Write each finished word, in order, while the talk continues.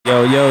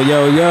Yo, yo,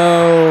 yo,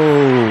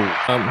 yo.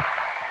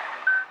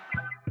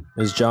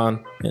 It's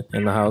John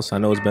in the house. I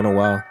know it's been a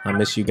while. I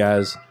miss you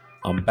guys.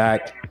 I'm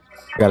back.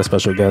 I got a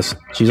special guest.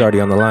 She's already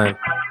on the line.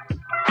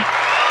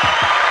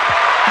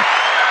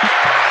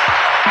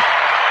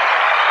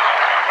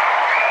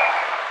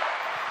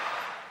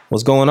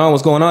 What's going on?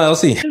 What's going on,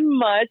 Elsie? Not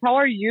much. How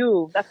are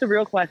you? That's the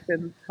real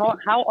question.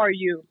 How are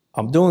you?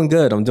 I'm doing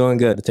good. I'm doing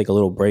good. To take a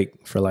little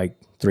break for like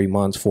 3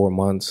 months, 4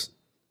 months.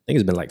 I think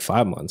it's been like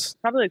 5 months.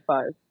 Probably like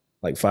 5.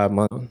 Like 5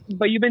 months.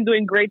 But you've been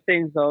doing great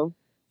things though.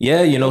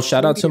 Yeah,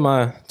 shout out to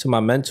my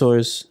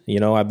mentors.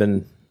 I've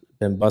been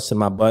busting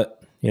my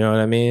butt, you know what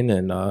I mean?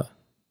 And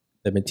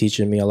they've been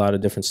teaching me a lot of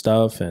different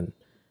stuff. And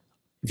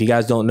if you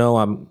guys don't know,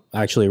 I'm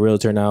actually a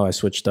realtor now. I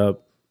switched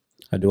up.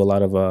 I do a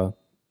lot of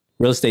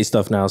real estate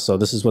stuff now. So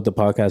this is what the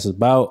podcast is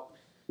about.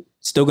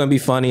 It's still going to be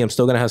funny. I'm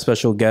still going to have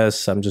special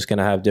guests. I'm just going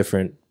to have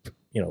different,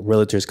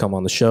 realtors come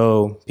on the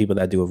show, people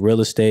that do with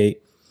real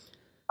estate.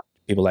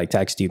 People like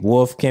Tax Steve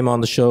Wolf came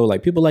on the show,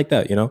 like people like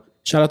that,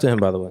 Shout out to him,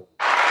 by the way.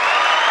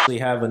 We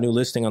have a new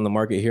listing on the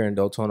market here in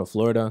Deltona,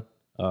 Florida.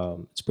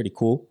 It's pretty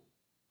cool.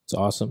 It's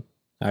awesome.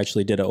 I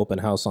actually did an open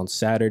house on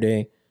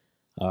Saturday.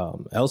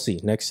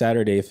 Elsie, next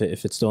Saturday, if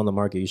it's still on the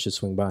market, you should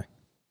swing by.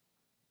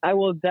 I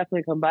will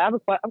definitely come by. I have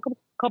a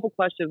couple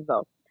questions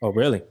though. Oh,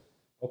 really?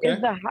 Okay.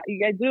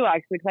 I do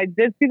actually, because I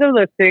did see the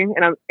listing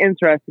and I'm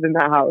interested in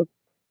that house.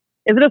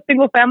 Is it a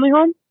single family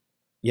home?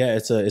 Yeah,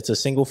 it's a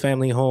single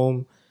family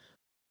home.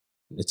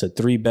 It's a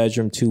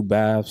 3-bedroom, 2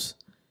 baths.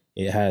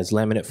 It has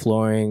laminate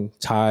flooring,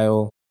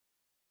 tile,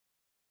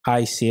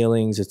 high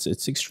ceilings.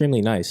 It's extremely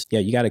nice. Yeah,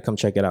 you got to come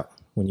check it out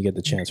when you get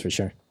the chance for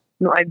sure.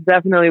 No, I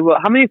definitely will.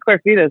 How many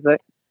square feet is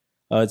it?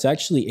 It's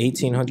actually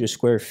 1,800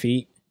 square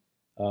feet.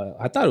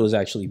 I thought it was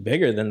actually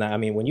bigger than that. I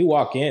mean, when you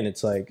walk in,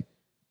 it's like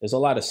there's a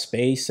lot of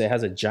space. It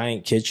has a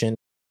giant kitchen.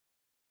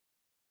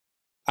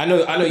 I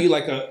know you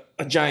like a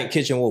giant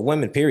kitchen with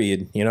women,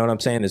 period. You know what I'm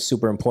saying? It's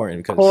super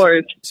important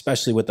because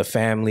especially with the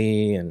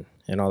family and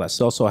all that.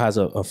 It also has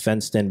a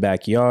fenced-in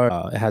backyard.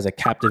 It has a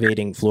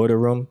captivating Florida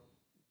room.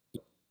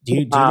 Do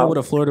you know what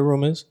a Florida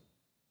room is?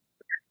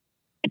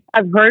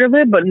 I've heard of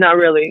it, but not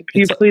really.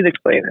 Can you please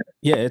explain it?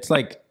 Yeah, it's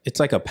like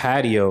a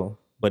patio,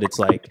 but it's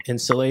like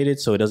insulated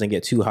so it doesn't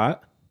get too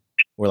hot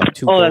or like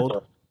too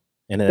cold.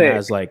 And then it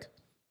has like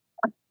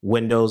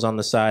windows on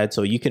the side,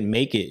 so you can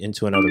make it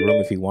into another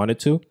room if you wanted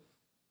to,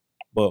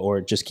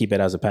 or just keep it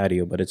as a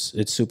patio. But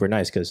it's super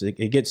nice because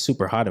it gets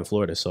super hot in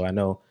Florida. So I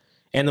know.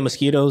 And the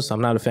mosquitoes, I'm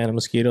not a fan of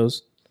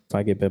mosquitoes. If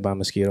I get bit by a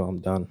mosquito, I'm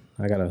done.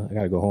 I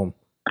gotta go home.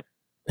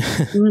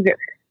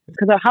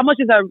 Because how much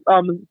is that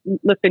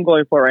listing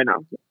going for right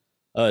now?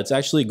 It's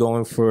actually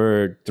going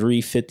for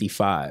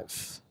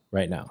 $355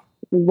 right now.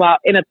 Wow,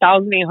 in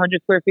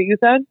 1,800 square feet, you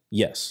said?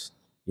 Yes.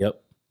 Yep.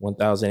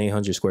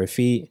 1,800 square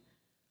feet.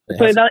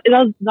 So is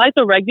that like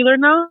the regular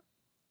now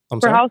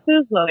for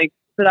houses, like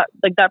for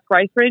that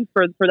price range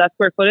for that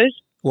square footage?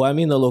 Well, I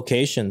mean, the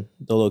location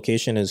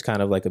is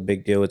kind of like a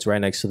big deal. It's right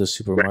next to the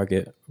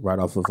supermarket, right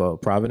off of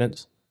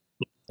Providence.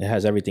 It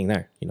has everything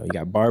there. You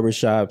got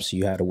barbershops.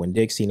 You had a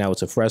Winn-Dixie. Now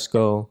it's a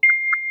Fresco,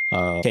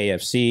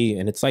 KFC,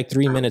 and it's like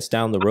 3 minutes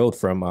down the road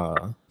from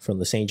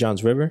the St.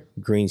 Johns River,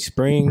 Green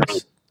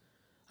Springs.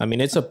 I mean,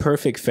 it's a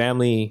perfect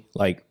family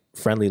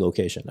friendly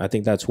location. I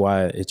think that's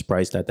why it's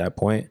priced at that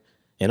point.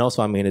 And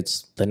also, I mean,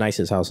 it's the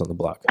nicest house on the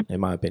block, in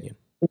my opinion.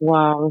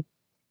 Wow.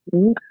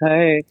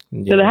 Okay.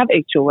 Yeah. So they have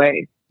HOA.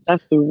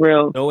 That's the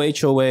real. No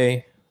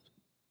HOA.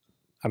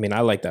 I mean, I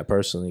like that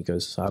personally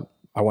because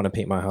I want to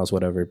paint my house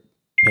whatever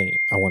paint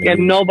I want to use.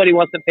 Nobody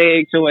wants to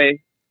pay HOA.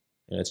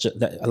 Yeah, it's just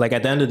that, like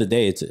at the end of the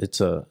day,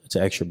 it's an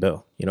extra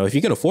bill. If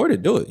you can afford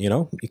it, do it.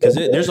 Because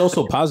there's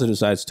also positive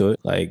sides to it,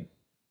 like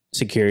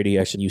security.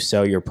 Actually, you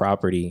sell your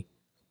property,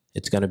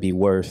 it's going to be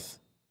worth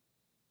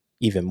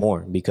even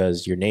more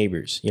because your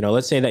neighbors.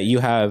 Let's say that you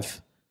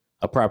have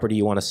a property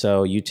you want to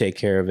sell, you take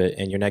care of it,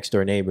 and your next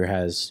door neighbor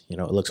has, it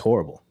looks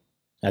horrible.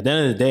 At the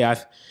end of the day,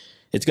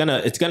 it's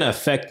gonna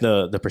affect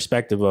the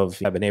perspective of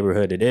the type of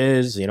neighborhood it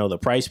is, the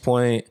price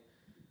point.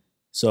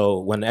 So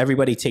when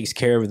everybody takes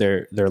care of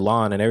their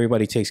lawn and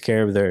everybody takes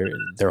care of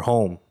their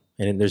home,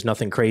 and there's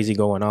nothing crazy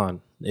going on,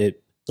 the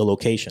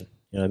location,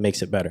 it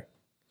makes it better.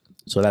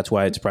 So that's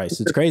why it's priced.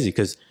 It's crazy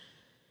because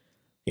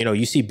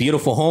you see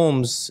beautiful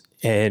homes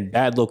and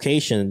bad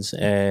locations,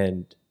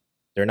 and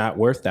they're not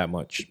worth that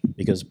much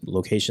because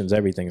location's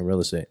everything in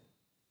real estate.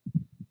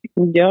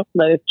 Yep,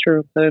 that is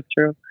true.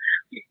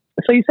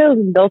 So you said it was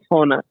in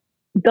Deltona.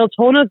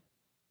 Deltona,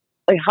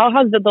 how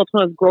has the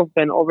Deltona's growth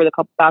been over the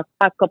past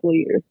couple of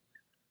years?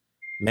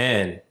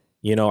 Man,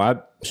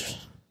 I've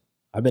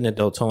been in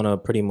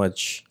Deltona pretty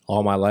much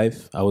all my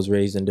life. I was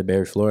raised in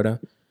DeBary,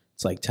 Florida.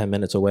 It's like 10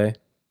 minutes away.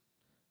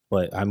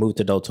 But I moved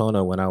to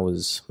Deltona when I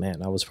was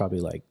probably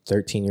like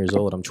 13 years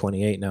old. I'm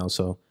 28 now.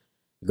 So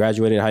I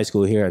graduated high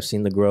school here. I've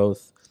seen the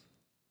growth.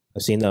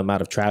 I've seen the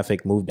amount of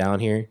traffic move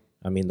down here.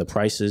 I mean, the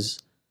prices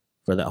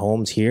for the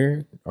homes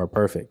here are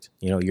perfect.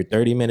 You're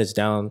 30 minutes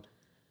down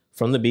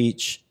from the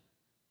beach.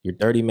 You're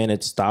 30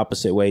 minutes the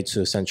opposite way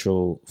to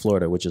Central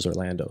Florida, which is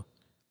Orlando.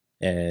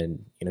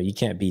 And, you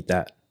can't beat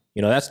that.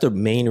 You know, that's the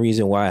main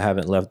reason why I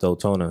haven't left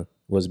Daytona,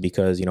 was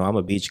because, you know, I'm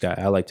a beach guy.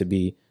 I like to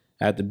be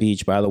at the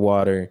beach, by the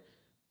water,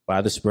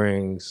 by the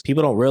springs.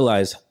 People don't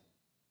realize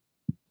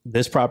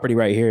this property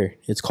right here,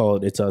 it's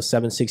a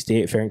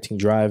 768 Farrington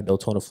Drive,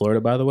 Daytona, Florida,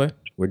 by the way.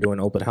 We're doing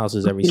open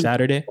houses every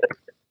Saturday,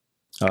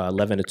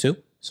 11 to 2.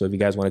 So if you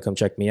guys want to come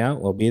check me out,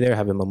 I'll be there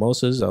having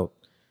mimosas or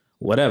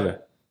whatever.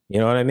 You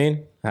know what I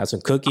mean? Have some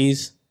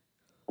cookies.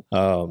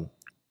 But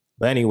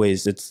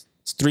anyways, it's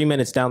 3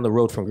 minutes down the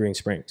road from Green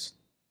Springs.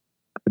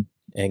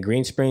 And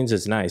Green Springs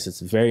is nice.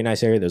 It's a very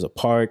nice area. There's a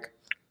park.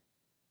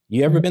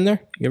 You ever been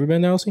there? You ever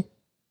been there, Elsie?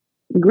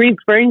 Green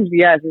Springs,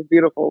 yes, it's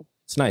beautiful.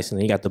 It's nice. And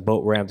then you got the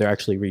boat ramp. They're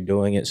actually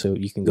redoing it so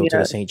you can go to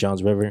the St.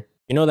 Johns River.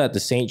 You know that the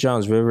St.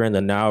 Johns River and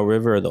the Nile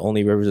River are the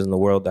only rivers in the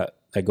world that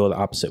go the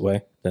opposite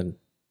way than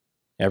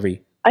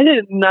every... I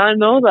did not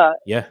know that.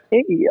 Yeah.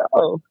 Hey,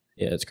 yo.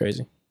 Yeah, it's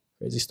crazy.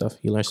 Crazy stuff.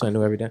 You learn something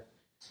new every day.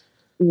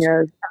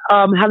 Yes.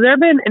 Have there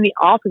been any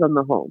offers on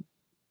the home?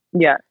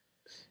 Yeah.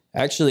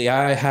 Actually,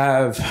 I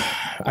have.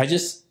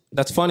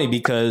 That's funny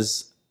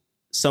because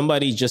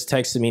somebody just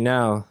texted me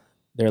now.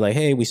 They're like,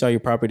 "Hey, we saw your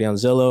property on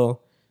Zillow.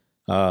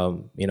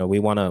 You know, we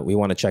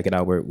wanna check it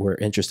out. We're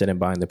interested in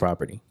buying the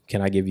property.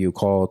 Can I give you a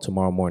call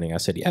tomorrow morning?" I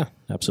said, "Yeah,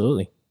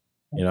 absolutely."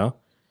 You know.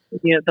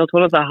 Yeah,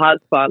 Daytona's a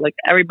hot spot. Like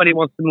everybody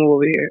wants to move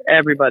over here.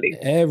 Everybody.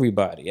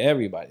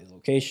 The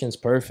location's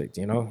perfect.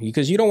 You know,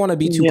 because you don't want to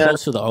be too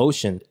close to the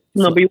ocean.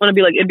 No, but you want to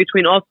be like in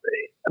between. Also,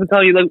 I'm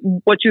telling you, like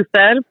what you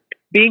said,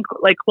 being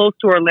like close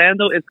to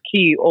Orlando is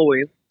key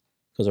always.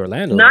 Because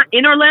Orlando, not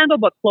in Orlando,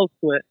 but close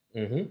to it.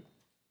 Mm-hmm.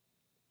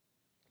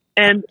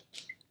 And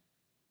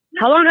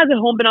how long has the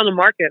home been on the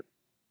market?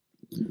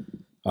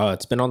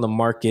 It's been on the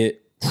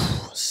market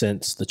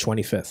since the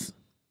 25th.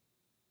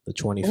 The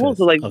 25th. Oh,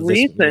 so like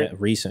recent.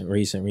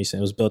 Recent.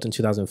 It was built in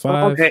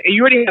 2005. Okay, and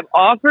you already have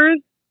offers?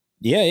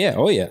 Yeah.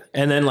 Oh, yeah.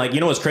 And then, like,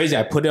 you know what's crazy?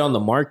 I put it on the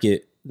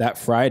market that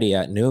Friday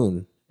at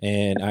noon,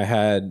 and I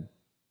had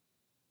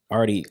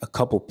already a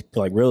couple,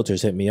 like,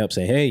 realtors hit me up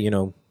saying, "Hey, you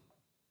know,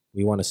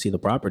 we want to see the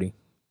property."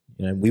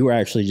 And we were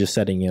actually just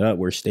setting it up.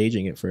 We're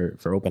staging it for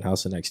open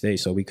house the next day,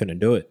 so we couldn't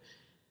do it.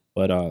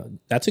 But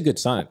that's a good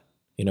sign.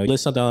 You know, you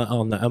listen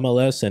on the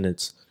MLS, and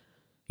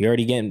you're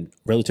already getting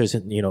realtors,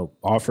 you know,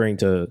 offering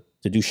to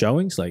do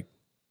showings. Like,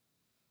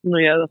 no,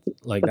 yeah,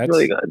 that's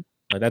really good.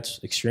 Like, that's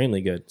extremely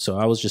good. So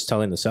I was just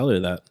telling the seller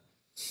that.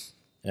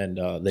 And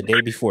the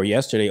day before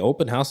yesterday,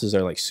 open houses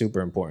are like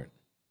super important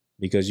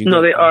because you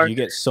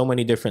get so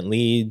many different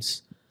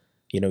leads.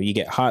 You know, you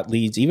get hot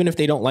leads. Even if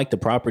they don't like the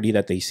property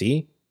that they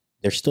see,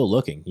 they're still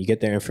looking. You get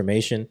their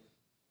information.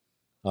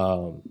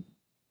 I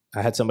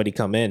had somebody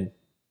come in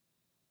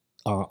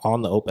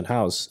on the open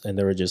house, and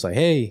they were just like,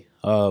 "Hey,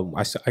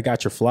 I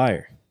got your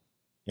flyer."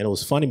 And it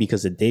was funny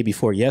because the day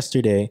before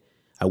yesterday,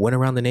 I went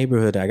around the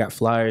neighborhood, I got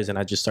flyers, and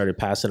I just started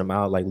passing them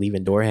out, like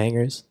leaving door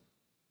hangers.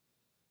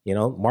 You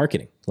know,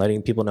 marketing,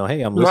 letting people know,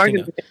 "Hey, I'm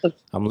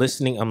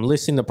listing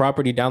the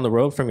property down the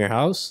road from your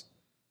house.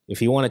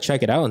 If you want to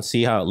check it out and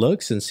see how it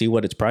looks and see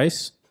what it's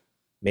priced,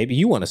 maybe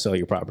you want to sell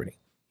your property,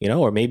 you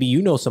know, or maybe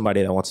you know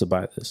somebody that wants to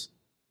buy this."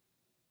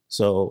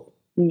 So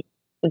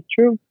that's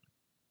true.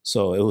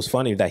 So it was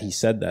funny that he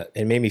said that.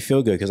 It made me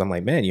feel good because I'm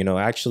like, man, you know,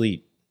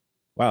 actually,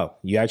 wow,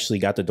 you actually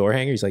got the door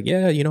hanger? He's like,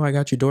 "Yeah, you know, I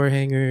got your door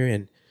hanger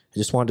and I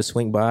just wanted to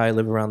swing by,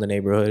 live around the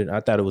neighborhood." And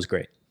I thought it was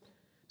great.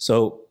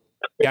 So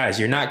guys,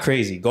 you're not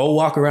crazy. Go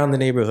walk around the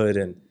neighborhood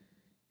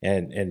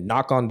and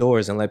knock on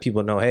doors and let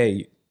people know,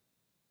 "Hey,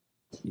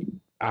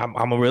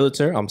 I'm a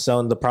realtor. I'm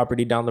selling the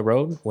property down the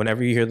road.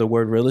 Whenever you hear the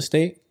word real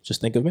estate, just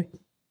think of me.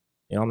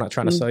 You know, I'm not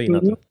trying to sell you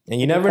nothing." And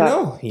you never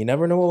know. You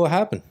never know what will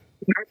happen.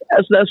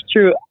 That's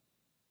true.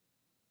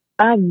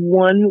 I have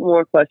one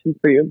more question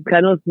for you.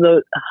 I know it's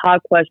a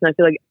hot question. I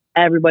feel like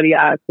everybody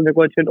asks when they're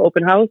going to an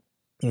open house.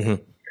 Mm-hmm.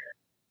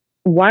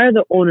 Why are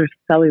the owners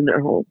selling their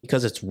home?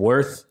 Because it's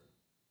worth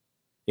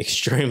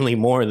extremely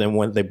more than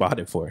what they bought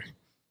it for.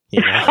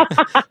 You know?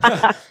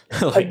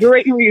 Like, a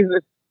great reason.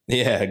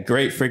 Yeah,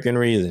 great freaking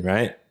reason,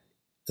 right?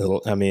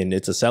 I mean,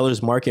 it's a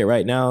seller's market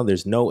right now.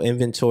 There's no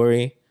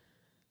inventory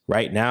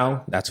right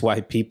now. That's why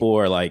people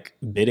are like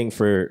bidding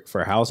for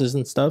houses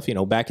and stuff. You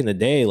know, back in the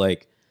day,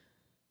 like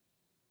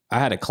I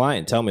had a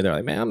client tell me, they're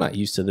like, "Man, I'm not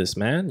used to this,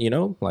 man. You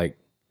know, like,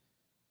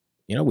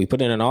 you know, we put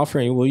in an offer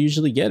and we'll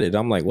usually get it."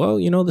 I'm like, "Well,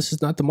 you know, this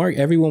is not the market.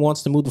 Everyone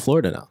wants to move to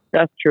Florida now."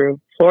 That's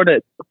true. Florida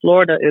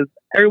is,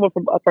 everyone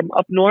from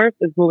up north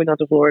is moving out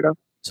to Florida.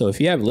 So if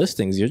you have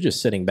listings, you're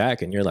just sitting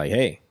back and you're like,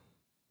 hey,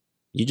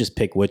 you just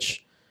pick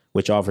which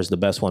offers the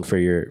best one for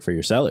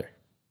your seller.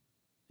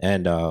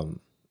 And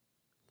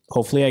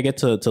hopefully I get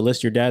to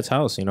list your dad's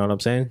house. You know what I'm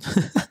saying?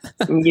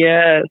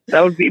 Yes,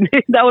 that would be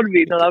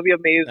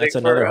amazing. That's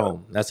another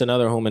home. That's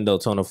another home in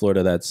Daytona,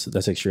 Florida.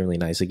 That's extremely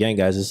nice. Again,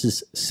 guys, this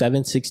is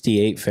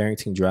 768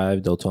 Farrington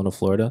Drive, Daytona,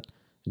 Florida.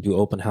 We do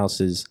open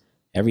houses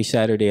every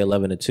Saturday,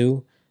 11 to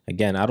 2.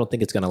 Again, I don't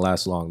think it's going to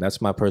last long.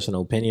 That's my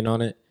personal opinion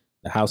on it.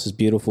 The house is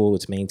beautiful.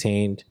 It's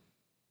maintained.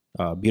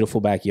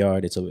 Beautiful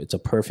backyard. It's a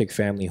perfect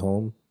family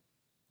home.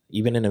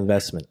 Even an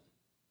investment.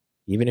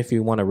 Even if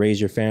you want to raise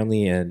your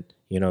family and,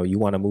 you know, you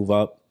want to move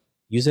up,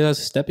 use it as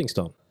a stepping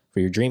stone for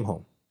your dream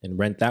home and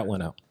rent that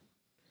one out.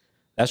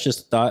 That's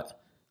just a thought.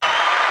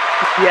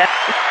 Yes.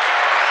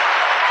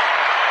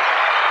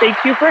 Thank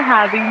you for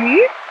having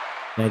me.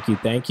 Thank you.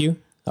 Thank you.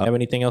 Have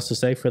anything else to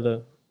say for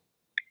the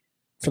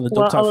Well,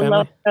 Dope Talk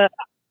family?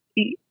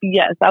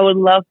 Yes, I would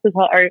love to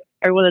tell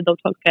everyone in the Dope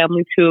Talk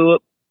family to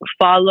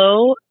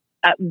follow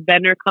at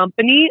Venner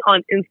Company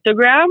on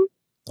Instagram.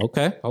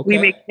 Okay. We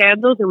make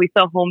candles and we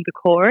sell home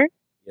decor.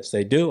 Yes,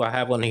 they do. I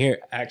have one here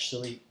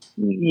actually.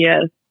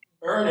 Yes.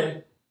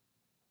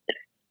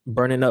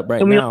 Burning up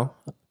right now.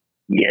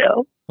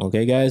 Yeah.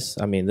 Okay, guys.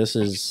 I mean,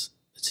 it's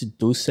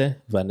dulce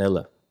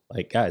vanilla.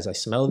 Like, guys, I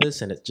smell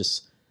this and it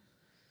just,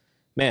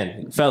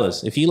 man,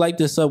 fellas, if you light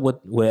this up with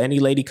any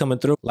lady coming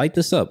through, light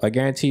this up. I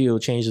guarantee you it'll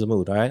change the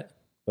mood. All right.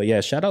 But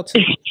yeah, shout out to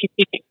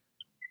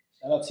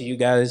you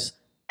guys.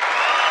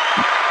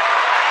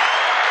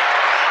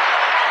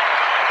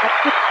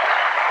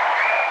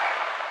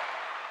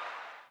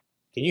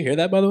 Can you hear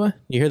that, by the way?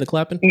 You hear the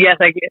clapping? Yes,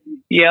 I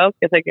can. Yep.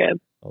 Yes, I can.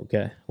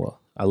 Okay.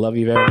 Well, I love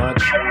you very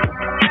much.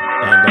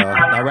 And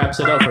that wraps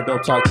it up for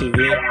Dope Talk TV.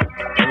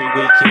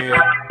 Every week here,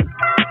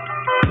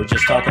 we're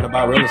just talking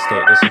about real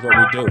estate. This is what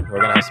we do.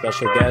 We're going to have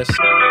special guests.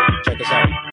 Check us out.